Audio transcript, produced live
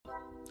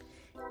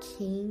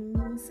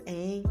kings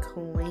and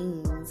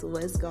queens,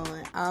 what's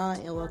going on?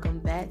 And welcome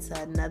back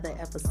to another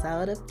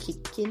episode of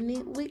Kicking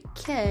It with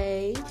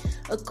Kay.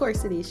 Of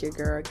course, it is your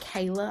girl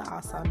Kayla,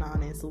 also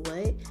known as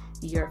what?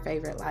 Your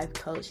favorite life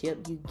coach.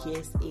 Yep, you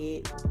guessed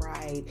it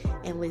right.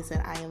 And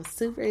listen, I am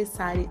super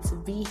excited to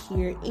be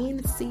here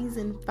in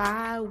season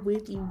 5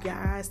 with you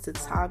guys to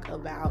talk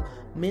about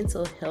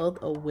mental health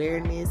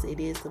awareness. It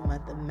is the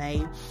month of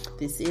May.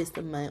 This is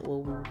the month where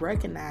we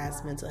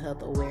recognize mental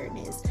health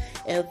awareness.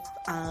 If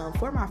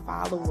for my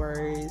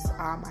followers,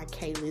 all my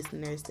K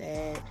listeners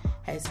that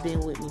has been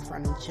with me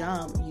from the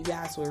jump, you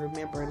guys will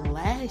remember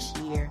last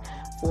year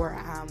for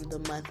the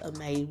month of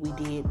May, we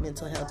did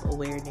mental health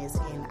awareness,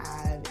 and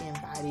I've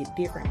invited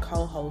different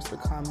co-hosts to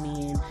come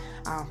in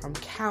from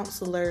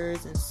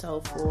counselors and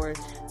so forth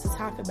to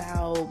talk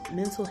about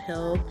mental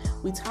health.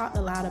 We talked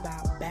a lot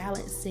about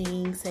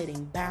balancing,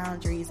 setting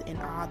boundaries,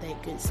 and all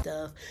that good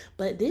stuff.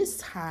 But this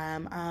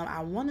time,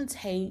 I want to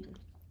take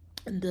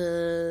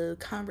the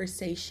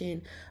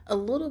conversation a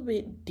little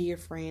bit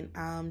different,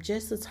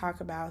 just to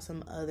talk about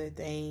some other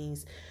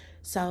things.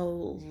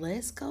 So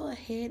let's go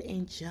ahead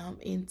and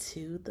jump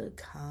into the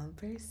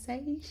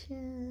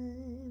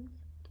conversation.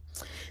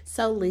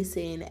 So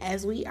listen,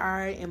 as we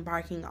are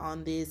embarking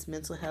on this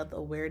mental health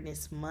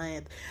awareness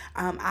month,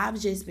 I've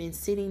just been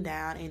sitting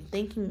down and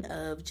thinking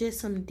of just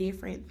some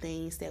different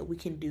things that we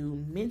can do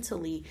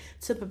mentally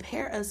to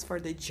prepare us for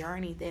the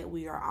journey that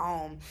we are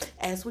on.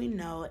 As we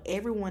know,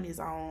 everyone is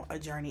on a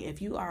journey.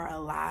 If you are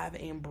alive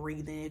and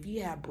breathing, if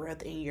you have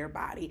breath in your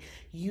body,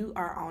 you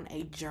are on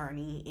a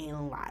journey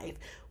in life.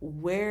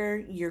 Where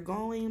you're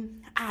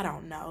going, I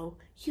don't know.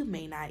 You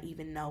may not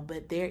even know,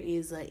 but there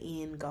is an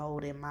end goal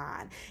in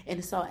mind.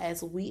 And so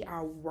as we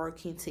are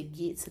working to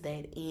get to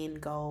that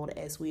end goal,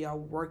 as we are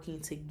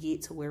working to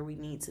get to where we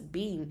need to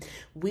be,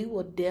 we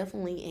will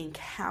definitely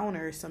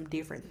encounter some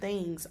different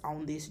things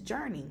on this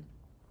journey.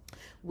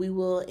 We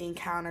will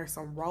encounter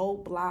some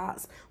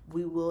roadblocks.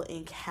 We will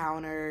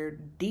encounter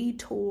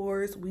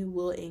detours. We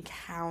will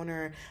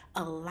encounter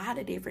a lot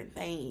of different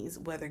things,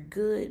 whether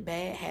good,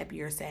 bad,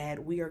 happy, or sad.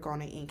 We are going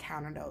to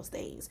encounter those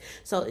things.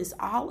 So it's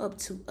all up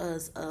to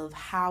us of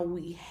how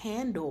we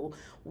handle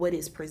what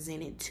is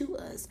presented to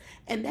us.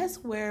 And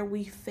that's where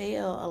we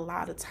fail a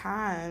lot of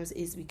times,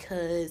 is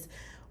because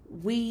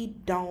we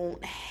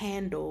don't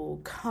handle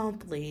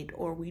conflict,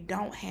 or we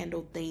don't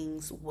handle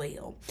things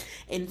well.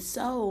 And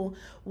so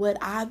what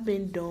I've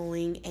been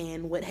doing,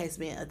 and what has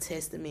been a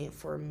testament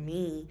for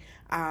me,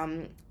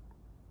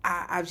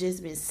 I've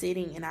just been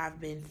sitting and I've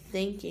been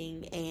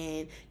thinking,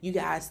 and you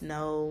guys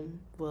know,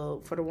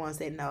 well, for the ones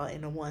that know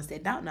and the ones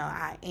that don't know,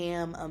 I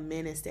am a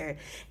minister.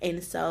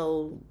 And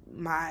so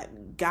my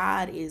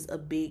God is a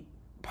big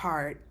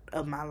part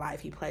of my life.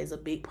 He plays a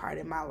big part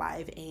in my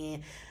life,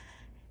 and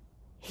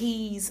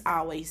He's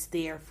always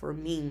there for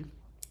me.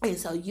 And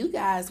so you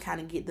guys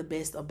kind of get the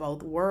best of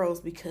both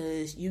worlds,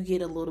 because you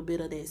get a little bit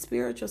of that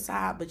spiritual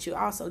side, but you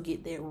also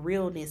get that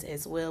realness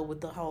as well with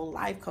the whole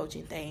life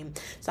coaching thing.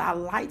 So I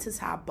like to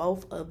tie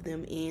both of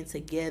them in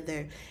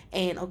together.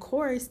 And of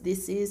course,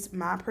 this is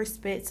my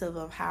perspective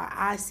of how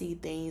I see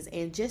things,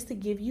 and just to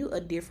give you a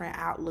different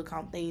outlook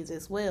on things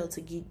as well, to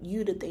get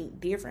you to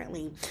think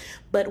differently.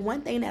 But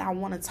one thing that I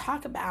want to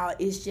talk about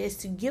is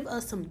just to give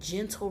us some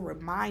gentle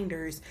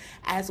reminders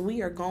as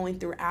we are going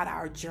throughout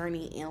our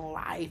journey in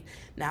life.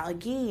 Now,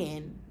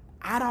 again,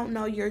 I don't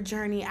know your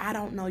journey. I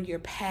don't know your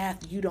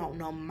path. You don't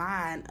know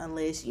mine,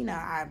 unless,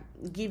 I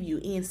give you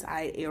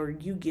insight or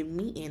you give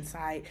me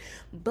insight.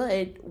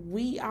 But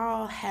we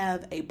all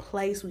have a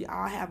place. We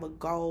all have a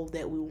goal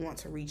that we want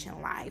to reach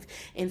in life.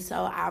 And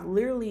so I've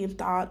literally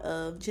thought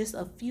of just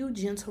a few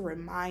gentle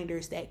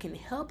reminders that can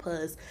help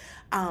us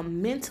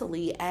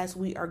mentally as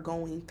we are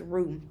going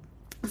through.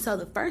 So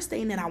the first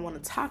thing that I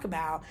want to talk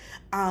about,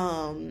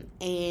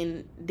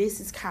 and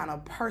this is kind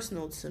of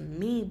personal to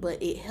me,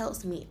 but it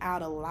helps me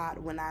out a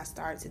lot when I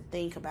start to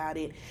think about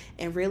it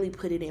and really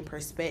put it in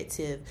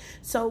perspective.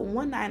 So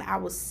one night I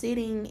was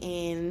sitting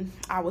and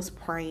I was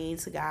praying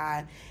to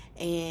God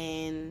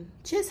and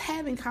just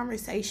having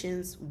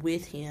conversations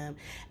with Him.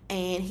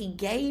 And He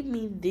gave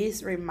me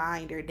this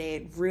reminder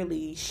that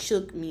really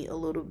shook me a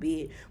little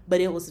bit, but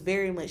it was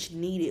very much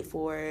needed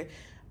for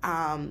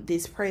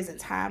this present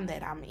time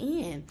that I'm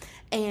in.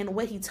 And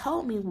what He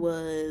told me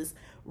was,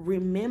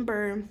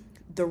 remember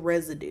the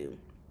residue.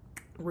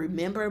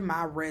 Remember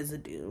my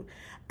residue.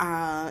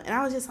 And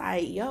I was just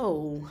like,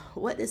 yo,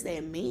 what does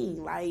that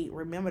mean? Like,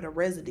 remember the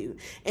residue.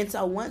 And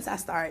so once I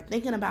started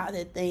thinking about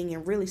that thing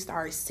and really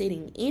started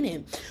sitting in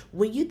it,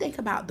 when you think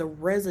about the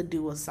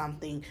residue of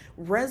something,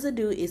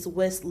 residue is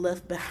what's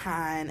left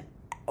behind,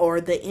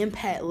 or the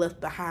impact left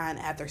behind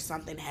after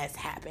something has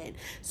happened.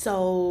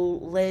 So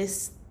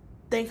let's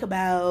think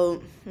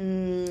about,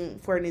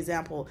 for an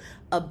example,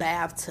 a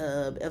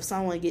bathtub. If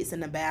someone gets in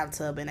the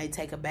bathtub and they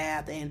take a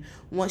bath, and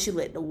once you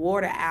let the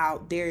water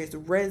out, there is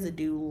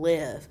residue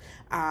left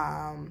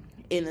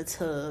in the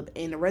tub,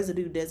 and the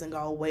residue doesn't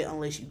go away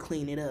unless you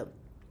clean it up.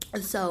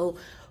 So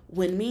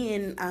when me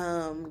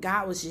and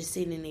God was just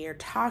sitting there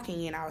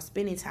talking and I was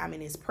spending time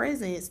in his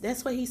presence,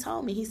 that's what he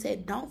told me. He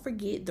said, don't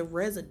forget the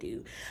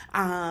residue.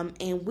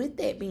 And with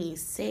that being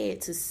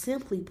said, to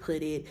simply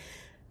put it,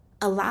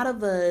 a lot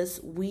of us,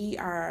 we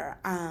are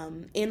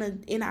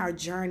in our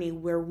journey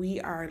where we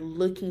are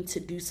looking to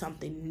do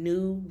something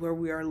new, where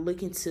we are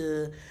looking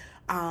to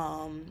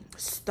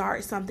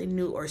start something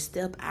new or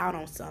step out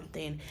on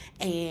something.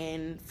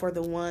 And for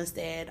the ones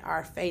that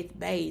are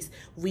faith-based,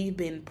 we've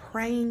been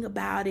praying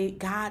about it.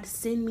 God,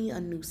 send me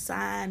a new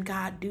sign.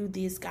 God, do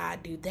this.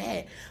 God, do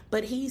that.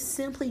 But he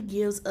simply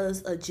gives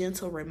us a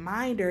gentle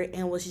reminder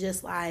and was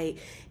just like,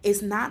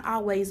 it's not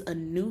always a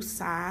new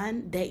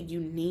sign that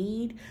you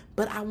need,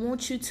 but I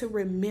want you to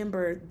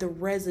remember the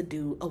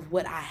residue of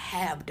what I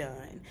have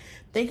done.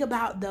 Think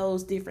about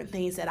those different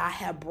things that I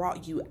have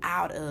brought you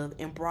out of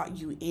and brought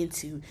you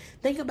into.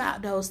 Think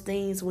about those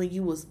things when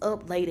you was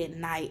up late at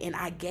night and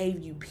I gave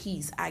you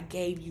peace. I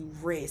gave you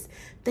rest.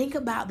 Think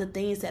about the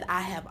things that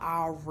I have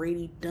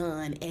already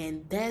done,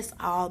 and that's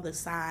all the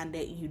sign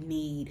that you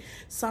need.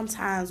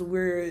 Sometimes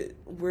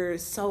we're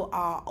so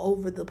all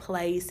over the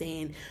place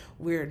and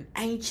we're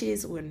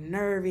anxious, we're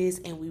nervous,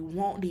 and we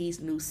want these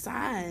new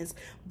signs.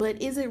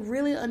 But is it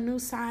really a new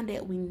sign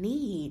that we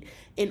need?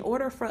 In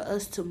order for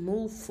us to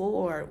move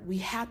forward, we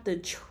have to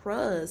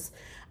trust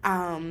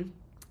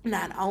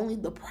not only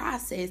the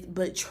process,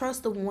 but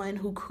trust the one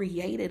who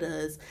created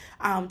us,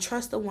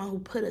 trust the one who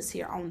put us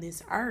here on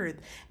this earth.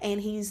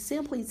 And he's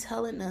simply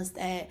telling us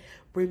that,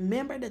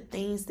 remember the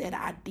things that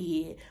I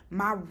did.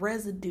 My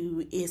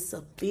residue is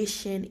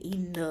sufficient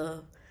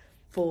enough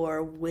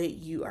for what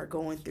you are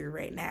going through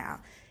right now.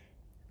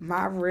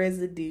 My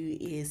residue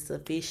is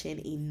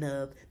sufficient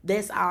enough.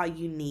 That's all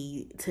you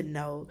need to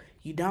know.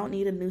 You don't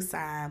need a new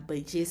sign,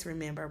 but just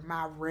remember,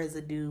 my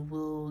residue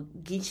will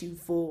get you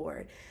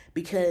forward.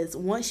 Because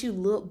once you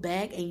look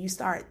back and you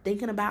start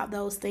thinking about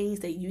those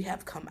things that you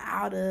have come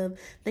out of,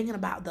 thinking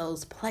about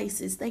those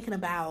places, thinking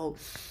about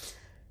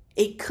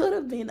it could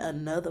have been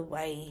another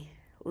way.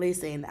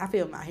 Listen, I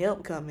feel my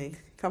help coming.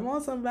 Come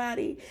on,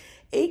 somebody.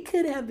 It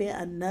could have been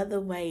another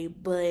way,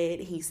 but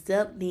he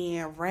stepped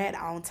in right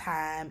on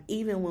time.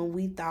 Even when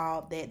we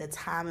thought that the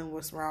timing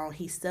was wrong,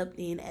 he stepped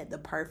in at the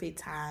perfect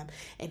time.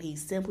 And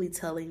he's simply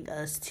telling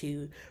us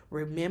to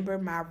remember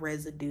my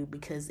residue,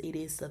 because it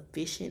is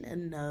sufficient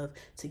enough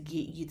to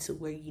get you to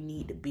where you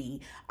need to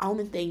be.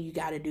 Only thing you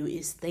got to do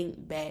is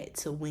think back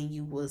to when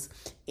you was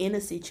in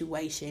a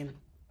situation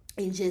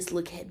and just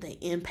look at the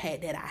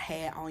impact that I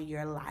had on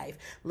your life.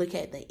 Look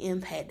at the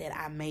impact that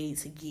I made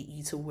to get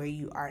you to where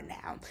you are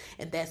now.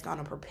 And that's going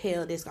to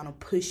propel, that's going to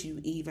push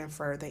you even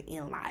further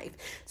in life.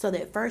 So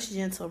that first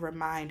gentle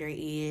reminder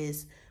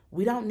is,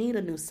 we don't need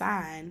a new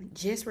sign.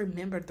 Just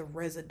remember the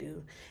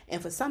residue.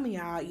 And for some of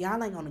y'all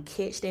ain't going to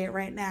catch that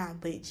right now,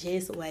 but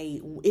just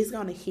wait. It's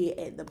going to hit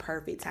at the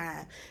perfect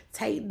time.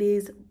 Take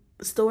this,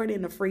 store it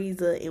in the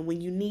freezer, and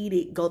when you need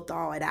it, go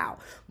thaw it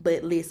out.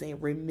 But listen,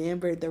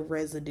 remember the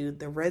residue.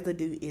 The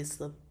residue is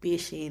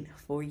sufficient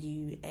for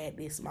you at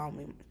this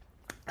moment.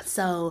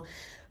 So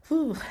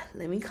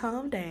let me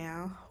calm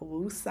down,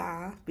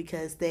 woosah,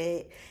 because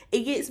it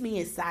gets me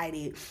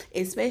excited,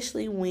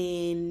 especially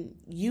when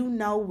you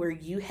know where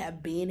you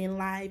have been in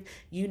life,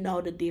 you know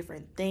the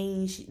different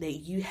things that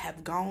you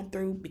have gone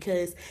through,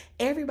 because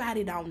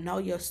everybody don't know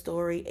your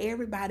story,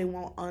 everybody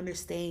won't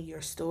understand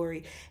your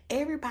story,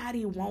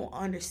 everybody won't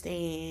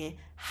understand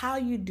how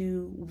you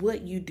do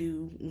what you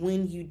do,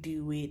 when you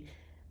do it,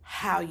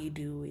 how you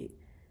do it.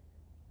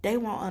 They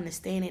won't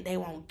understand it. They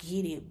won't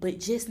get it. But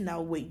just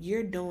know what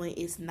you're doing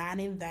is not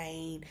in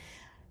vain.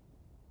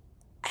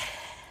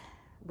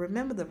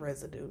 Remember the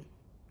residue.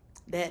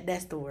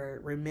 That's the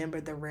word.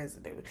 Remember the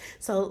residue.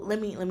 So let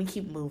me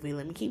keep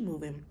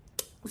moving.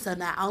 So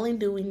not only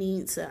do we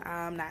need to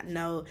not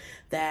know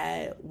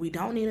that we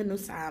don't need a new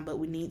sign, but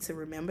we need to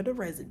remember the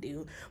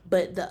residue.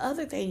 But the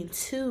other thing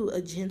too,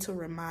 a gentle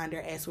reminder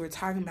as we're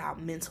talking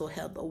about mental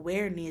health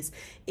awareness,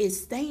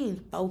 is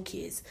staying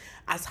focused.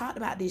 I talked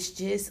about this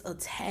just a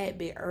tad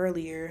bit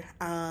earlier.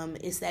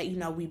 Is that,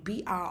 we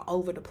be all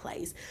over the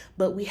place,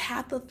 but we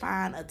have to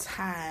find a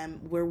time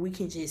where we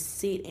can just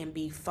sit and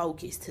be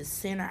focused, to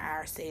center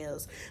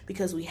ourselves,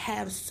 because we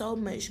have so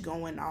much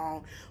going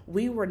on.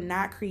 We were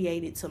not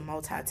created to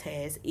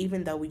multitask,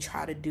 even though we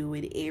try to do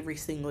it every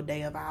single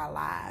day of our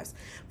lives.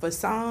 For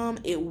some,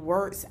 it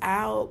works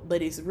out,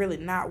 but it's really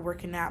not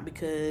working out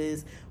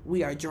because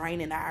we are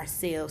draining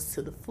ourselves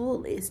to the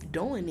fullest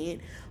doing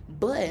it.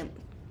 But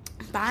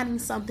finding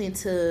something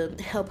to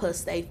help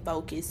us stay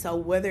focused. So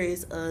whether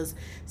it's us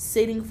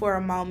sitting for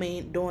a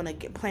moment,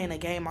 playing a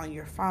game on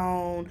your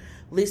phone,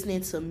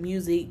 listening to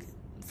music.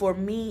 For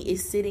me,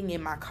 it's sitting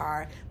in my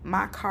car.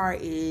 My car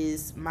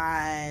is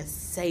my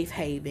safe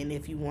haven,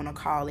 if you want to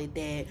call it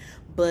that.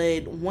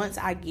 But once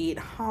I get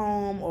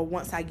home or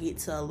once I get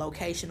to a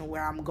location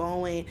where I'm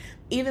going,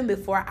 even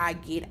before I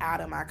get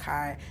out of my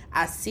car,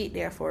 I sit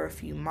there for a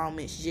few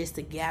moments just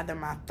to gather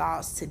my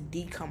thoughts, to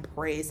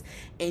decompress,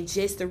 and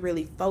just to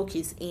really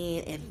focus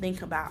in and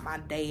think about my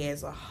day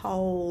as a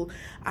whole,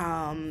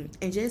 and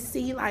just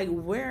see like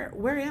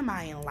where am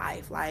I in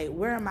life? Like,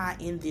 where am I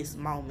in this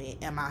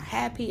moment? Am I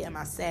happy? Am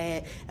I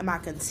sad? Am I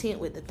content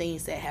with the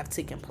things that have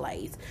taken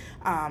place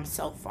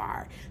so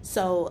far?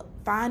 So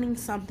finding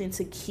something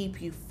to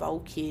keep you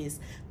focused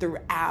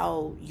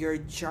throughout your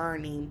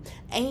journey,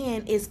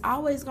 and it's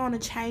always going to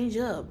change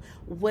up.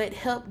 What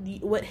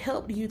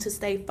helped you to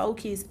stay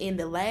focused in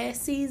the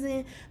last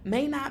season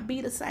may not be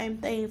the same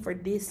thing for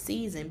this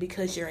season,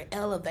 because you're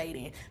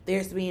elevating,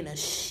 there's been a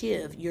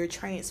shift, you're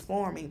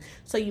transforming.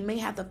 So you may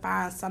have to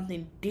find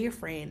something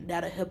different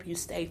that'll help you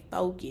stay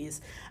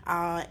focused.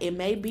 It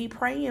may be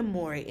praying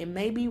more, it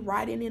may be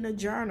writing in a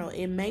journal,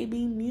 it may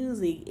be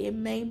music, it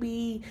may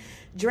be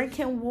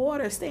drinking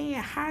water,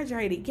 staying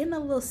hydrated, getting a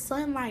little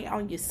sunlight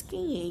on your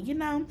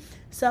skin.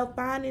 So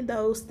finding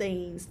those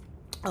things.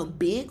 A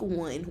big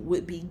one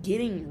would be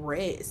getting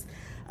rest.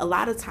 A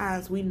lot of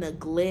times we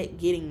neglect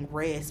getting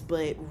rest,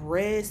 but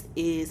rest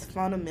is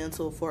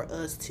fundamental for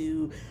us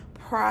to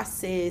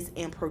process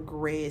and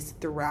progress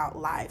throughout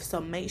life.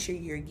 So make sure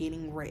you're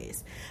getting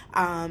rest.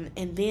 And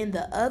then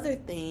the other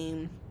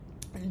thing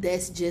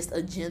that's just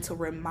a gentle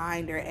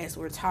reminder as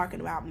we're talking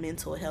about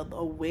mental health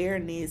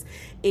awareness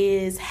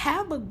is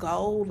have a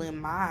goal in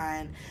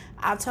mind.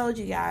 I told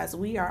you guys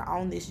we are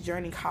on this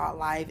journey called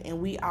life,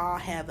 and we all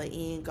have an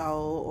end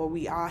goal, or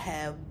we all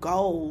have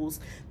goals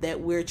that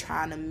we're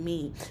trying to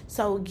meet.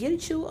 So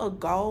get you a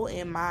goal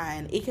in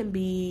mind. It can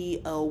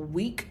be a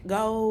week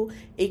goal,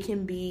 it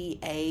can be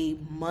a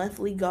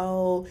monthly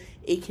goal,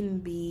 it can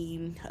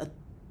be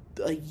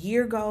a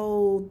year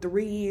goal,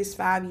 3 years,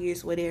 5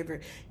 years,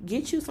 whatever.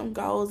 Get you some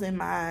goals in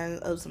mind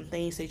of some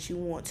things that you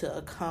want to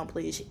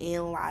accomplish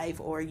in life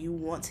or you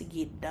want to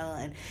get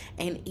done.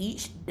 And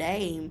each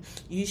day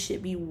you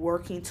should be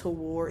working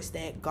towards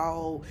that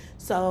goal.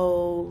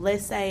 So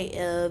let's say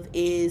if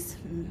it's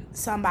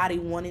somebody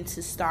wanting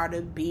to start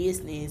a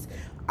business,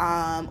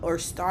 or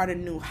start a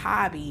new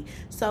hobby.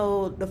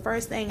 So the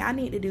first thing I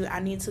need to do, I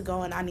need to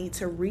go and I need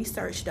to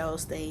research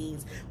those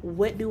things.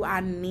 What do I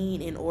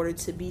need in order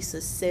to be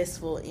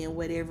successful in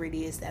whatever it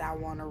is that I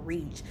want to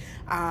reach,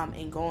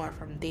 and going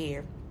from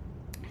there.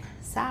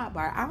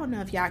 Sidebar, I don't know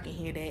if y'all can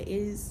hear that. It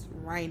is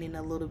raining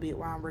a little bit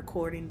while I'm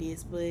recording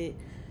this, but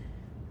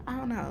I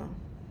don't know.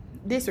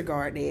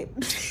 Disregard that.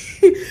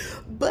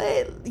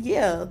 But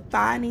yeah,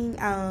 finding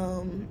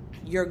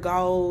your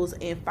goals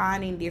and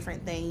finding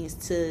different things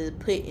to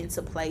put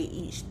into play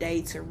each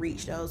day to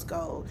reach those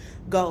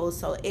goals.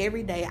 So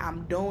every day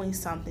I'm doing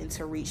something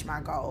to reach my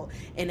goal,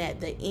 and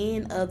at the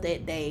end of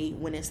that day,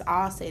 when it's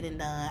all said and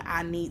done,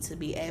 I need to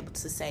be able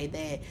to say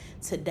that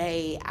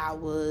today I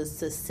was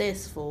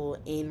successful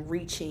in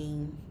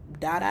reaching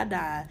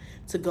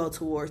to go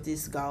towards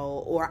this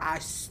goal, or I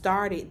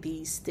started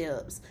these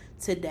steps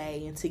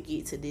today and to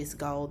get to this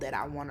goal that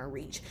I want to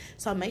reach.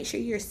 So make sure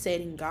you're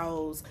setting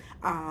goals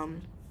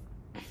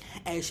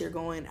as you're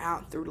going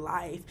out through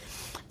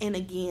life. And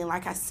again,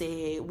 like I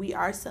said, we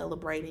are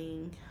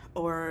celebrating,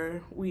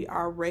 or we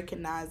are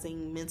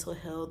recognizing Mental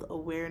Health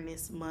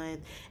Awareness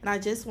Month, and I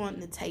just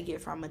wanted to take it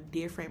from a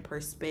different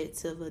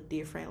perspective, a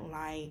different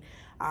light.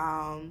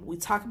 We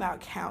talk about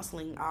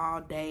counseling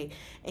all day,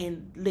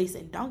 and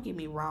listen, don't get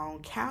me wrong,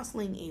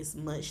 counseling is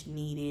much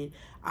needed.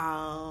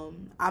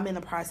 I'm in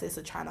the process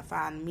of trying to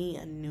find me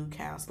a new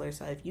counselor,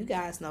 so if you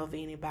guys know of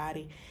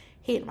anybody,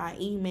 hit my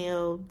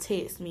email,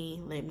 text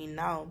me, let me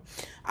know.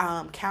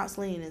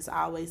 Counseling is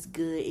always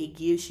good. It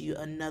gives you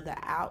another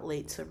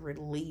outlet to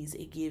release.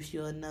 It gives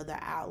you another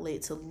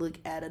outlet to look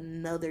at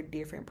another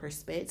different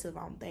perspective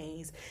on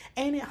things,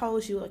 and it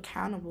holds you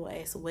accountable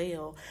as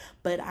well.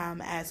 But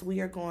as we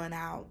are going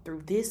out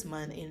through this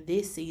month in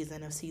this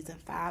season of season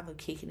 5 of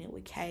Kicking It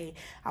with Kay,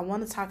 I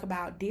want to talk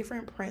about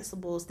different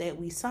principles that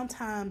we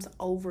sometimes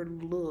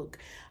overlook,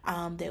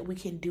 that we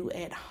can do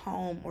at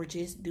home or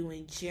just do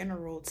in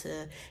general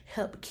to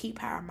help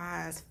keep our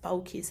minds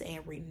focused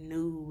and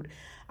renewed.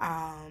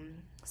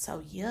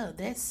 So yeah,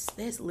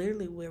 that's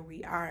literally where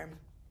we are.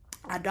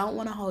 I don't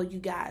want to hold you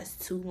guys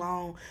too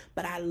long,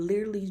 but I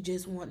literally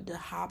just want to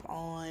hop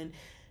on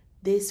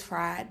this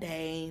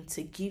Friday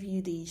to give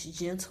you these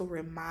gentle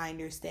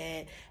reminders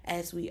that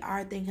as we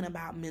are thinking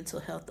about Mental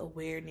Health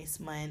Awareness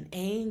Month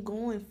and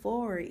going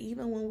forward,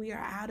 even when we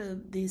are out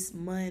of this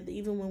month,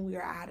 even when we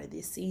are out of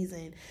this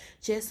season,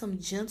 just some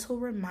gentle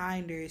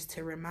reminders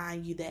to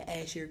remind you that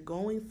as you're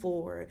going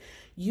forward,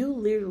 you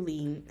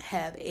literally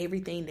have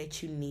everything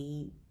that you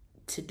need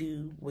to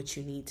do what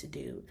you need to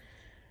do.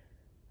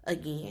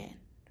 Again,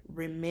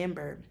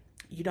 remember,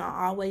 you don't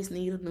always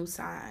need a new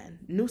sign.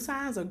 New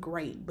signs are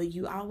great, but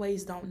you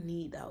always don't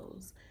need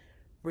those.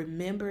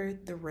 Remember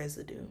the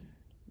residue.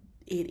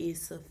 It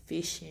is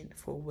sufficient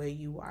for where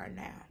you are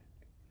now.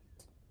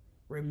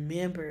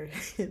 remember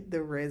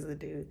the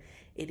residue.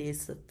 It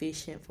is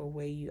sufficient for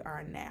where you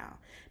are now.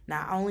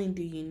 Not only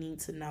do you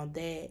need to know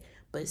that,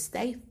 but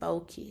stay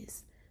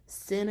focused.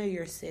 Center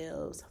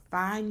yourselves.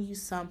 Find you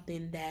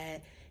something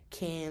that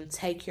can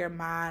take your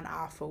mind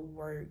off of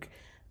work.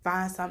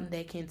 Find something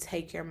that can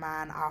take your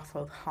mind off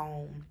of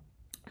home.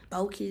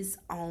 Focus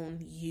on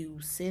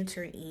you.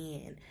 Center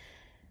in.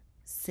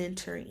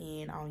 Center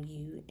in on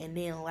you. And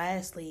then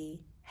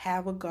lastly,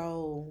 have a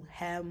goal.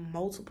 Have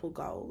multiple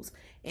goals.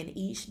 And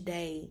each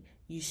day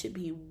you should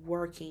be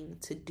working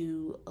to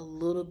do a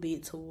little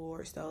bit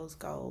towards those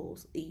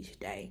goals each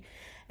day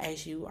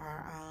as you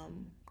are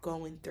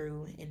going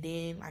through. And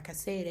then, like I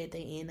said, at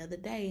the end of the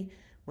day,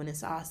 when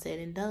it's all said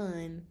and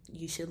done,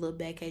 you should look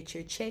back at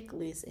your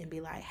checklist and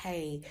be like,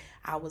 hey,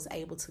 I was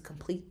able to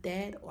complete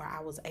that, or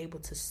I was able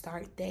to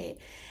start that.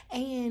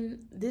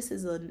 And this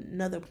is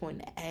another point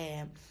to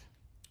add.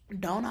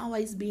 Don't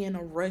always be in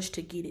a rush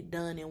to get it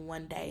done in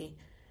one day.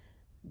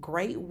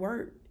 Great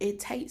work, it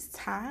takes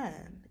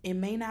time. It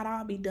may not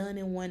all be done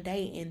in one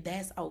day, and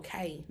that's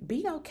okay.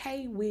 Be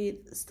okay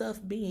with stuff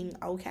being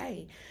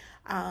okay.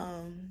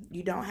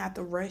 You don't have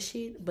to rush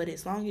it, but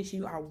as long as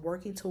you are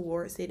working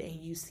towards it and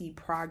you see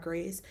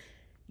progress,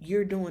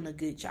 you're doing a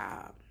good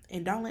job.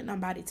 And don't let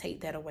nobody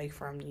take that away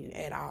from you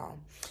at all.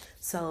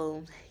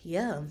 So,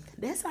 yeah,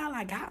 that's all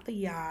I got for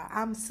y'all.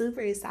 I'm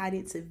super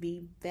excited to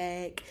be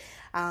back.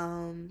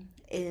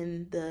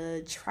 In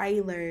the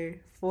trailer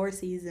for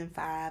season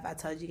 5, I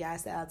told you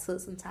guys that I took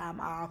some time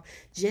off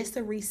just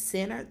to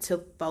recenter,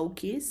 to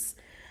focus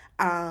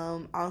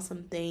on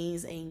some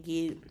things and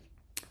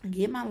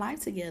get my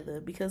life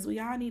together, because we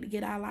all need to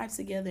get our lives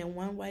together in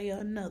one way or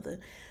another.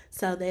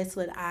 So that's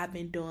what I've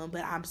been doing.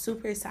 But I'm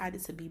super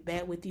excited to be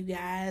back with you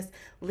guys.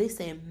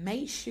 Listen,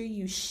 make sure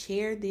you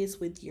share this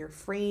with your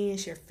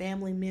friends, your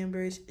family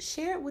members.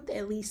 Share it with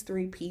at least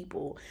 3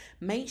 people.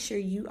 Make sure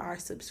you are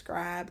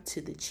subscribed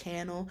to the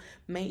channel.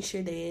 Make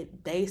sure that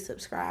they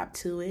subscribe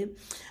to it.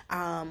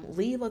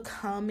 Leave a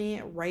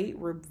comment, rate,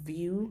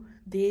 review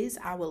this.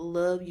 I would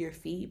love your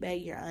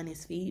feedback, your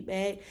honest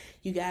feedback.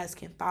 You guys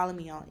can follow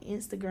me on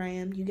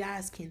Instagram. You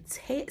guys can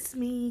text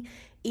me,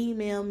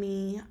 email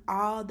me.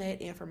 All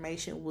that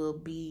information will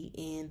be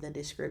in the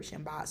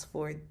description box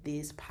for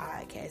this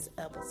podcast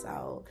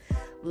episode.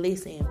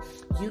 Listen,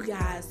 you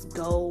guys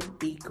go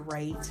be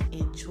great.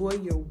 Enjoy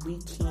your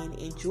weekend.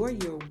 Enjoy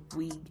your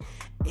week.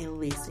 And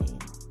listen,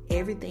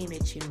 everything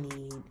that you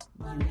need,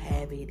 you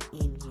have it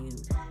in you.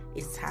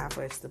 It's time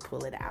for us to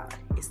pull it out.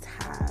 It's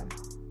time.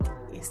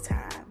 It's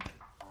time.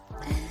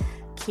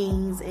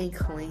 Kings and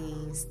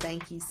queens,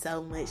 thank you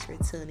so much for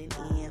tuning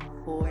in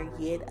for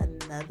yet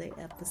another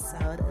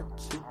episode of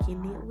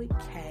Kicking It with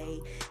Kay.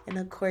 And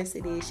of course,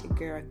 it is your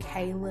girl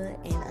Kayla.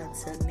 And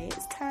until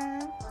next time.